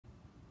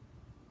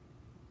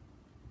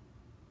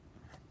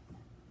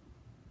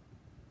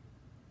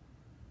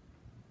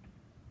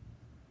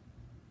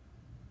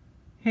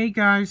Hey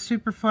guys,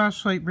 Super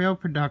Flashlight Rail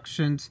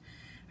Productions.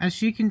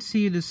 As you can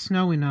see, it is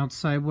snowing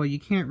outside. Well, you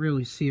can't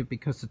really see it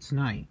because it's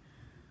night.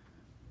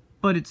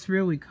 But it's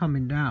really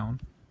coming down.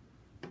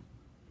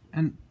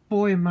 And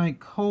boy, am I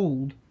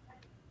cold.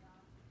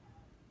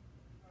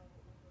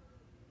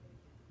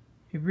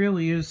 It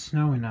really is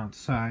snowing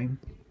outside.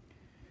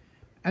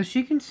 As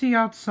you can see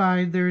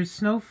outside, there is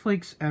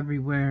snowflakes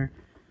everywhere.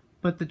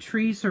 But the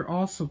trees are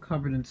also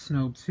covered in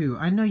snow too.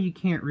 I know you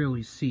can't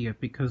really see it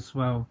because,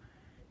 well,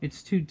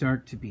 it's too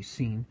dark to be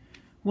seen.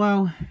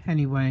 Well,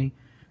 anyway,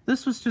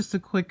 this was just a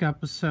quick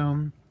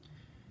episode.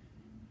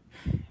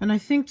 And I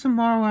think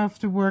tomorrow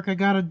after work I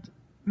gotta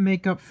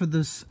make up for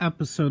this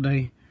episode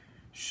I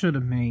should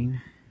have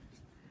made.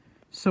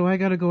 So I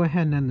gotta go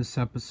ahead and end this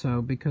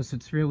episode because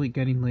it's really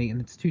getting late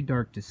and it's too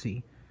dark to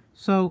see.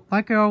 So,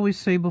 like I always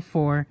say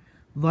before,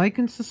 like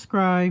and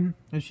subscribe.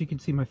 As you can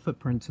see, my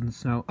footprints in the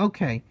snow.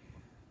 Okay.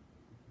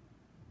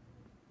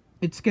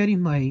 It's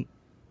getting late.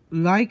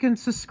 Like and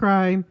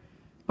subscribe.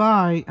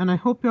 Bye, and I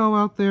hope y'all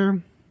out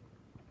there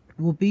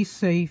will be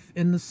safe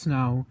in the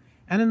snow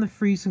and in the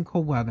freezing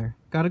cold weather.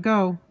 Gotta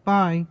go.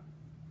 Bye.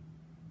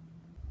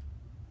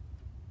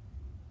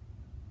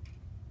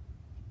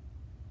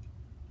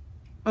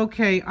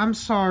 Okay, I'm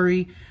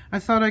sorry. I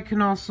thought I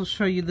can also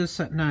show you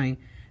this at night.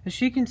 As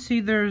you can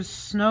see, there's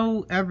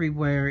snow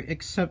everywhere,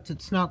 except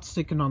it's not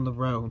sticking on the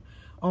road.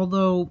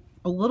 Although,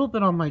 a little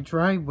bit on my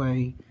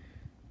driveway,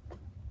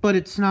 but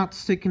it's not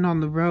sticking on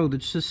the road.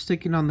 It's just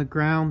sticking on the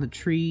ground, the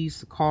trees,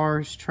 the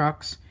cars,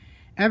 trucks,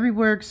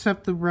 everywhere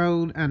except the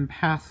road and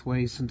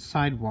pathways and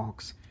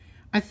sidewalks.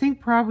 I think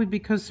probably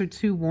because they're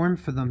too warm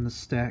for them to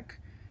stick,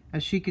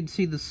 as you can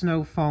see the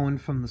snow falling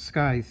from the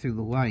sky through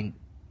the light.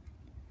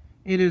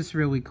 It is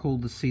really cool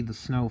to see the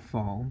snow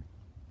fall.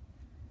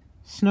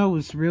 Snow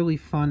is really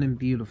fun and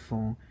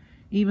beautiful,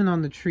 even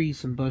on the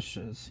trees and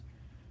bushes.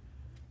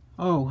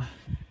 Oh,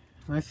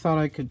 I thought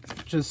I could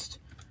just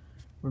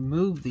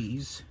remove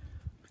these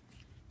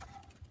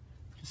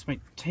just by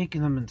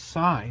taking them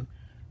inside.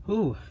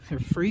 Ooh, they're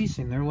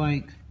freezing. They're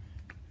like...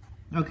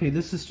 Okay,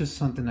 this is just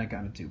something I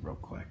gotta do real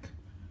quick.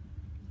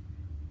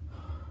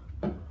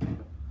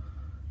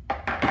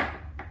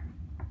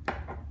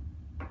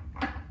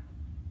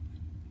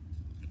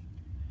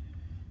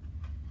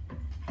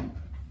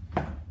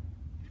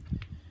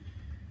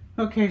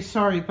 Okay,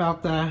 sorry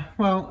about that.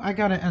 Well, I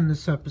gotta end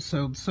this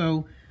episode,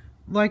 so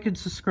like and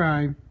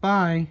subscribe.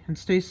 Bye, and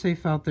stay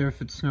safe out there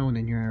if it's snowing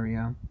in your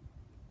area.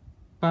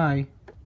 Bye.